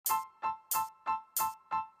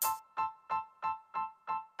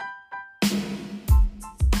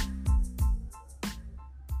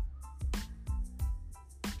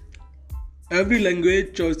Every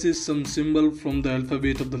language chooses some symbol from the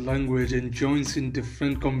alphabet of the language and joins in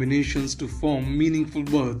different combinations to form meaningful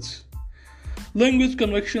words. Language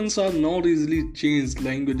conventions are not easily changed.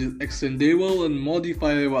 Language is extendable and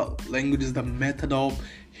modifiable. Language is the method of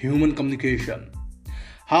human communication.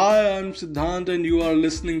 Hi, I'm Siddhant and you are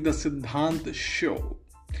listening to the Siddhant Show.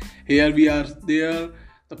 Here we are the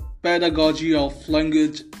pedagogy of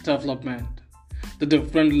language development. The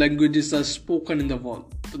different languages are spoken in the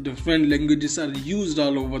world. The different languages are used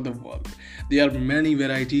all over the world. There are many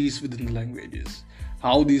varieties within the languages.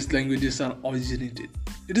 How these languages are originated.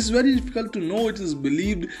 It is very difficult to know. It is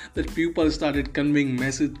believed that people started conveying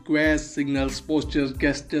message, quests, signals, postures,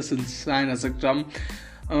 gestures, and signs, etc.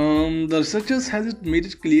 The researchers has made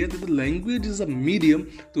it clear that the language is a medium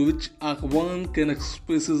through which one can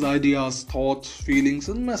express his ideas, thoughts, feelings,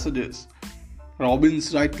 and messages.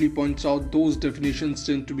 Robbins rightly points out those definitions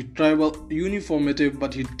tend to be tribal, uniformative,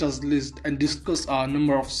 but he does list and discuss a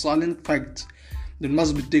number of salient facts that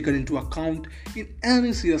must be taken into account in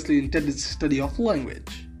any seriously intended study of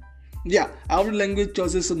language. Every language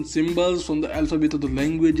chooses some symbols from the alphabet of the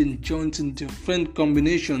language and joins in different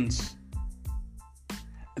combinations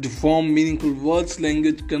to form meaningful words.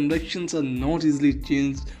 Language conventions are not easily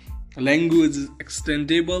changed. Language is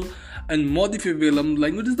extendable and modifiable.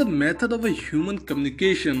 Language is the method of a human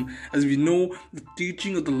communication. As we know, the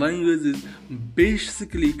teaching of the language is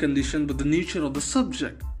basically conditioned by the nature of the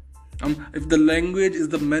subject. If the language is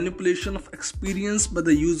the manipulation of experience by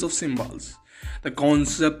the use of symbols. The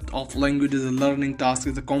concept of language as a learning task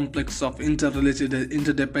is a complex of interrelated and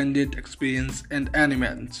interdependent experience and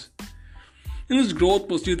elements. In its growth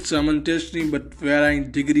proceeds simultaneously but varying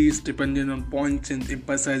degrees depending on points and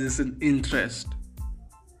emphasizes an interest.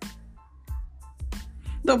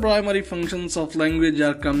 The primary functions of language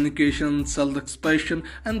are communication, self-expression,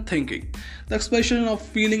 and thinking. The expression of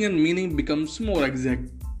feeling and meaning becomes more exact.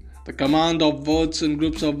 The command of words and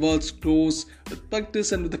groups of words grows with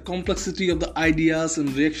practice and with the complexity of the ideas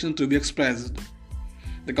and reaction to be expressed.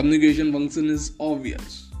 The communication function is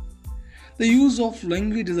obvious. The use of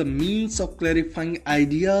language as a means of clarifying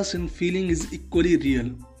ideas and feeling is equally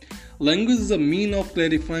real. Language is a means of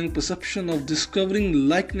clarifying perception, of discovering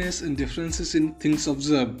likeness and differences in things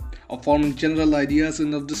observed, of forming general ideas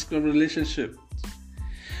and of discovering relationships.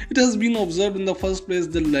 It has been observed in the first place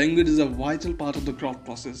that language is a vital part of the growth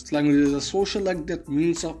process. Language is a social act that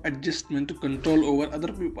means of adjustment to control over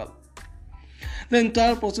other people. The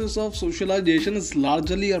entire process of socialization is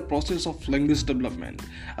largely a process of language development.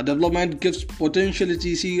 A development gives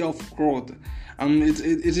potentiality of growth.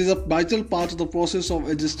 It is a vital part of the process of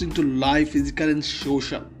adjusting to life, physical and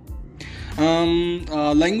social.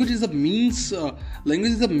 Language is a means.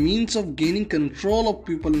 Language is a means of gaining control of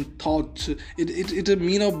people and thoughts. It is a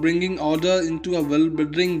means of bringing order into a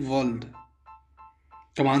well-being world.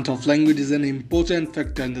 Command of language is an important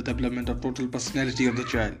factor in the development of total personality of the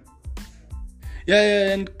child.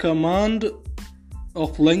 And command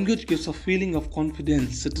of language gives a feeling of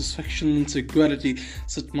confidence, satisfaction, and security.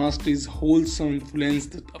 Such mastery is wholesome influence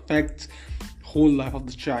that affects whole life of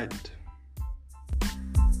the child.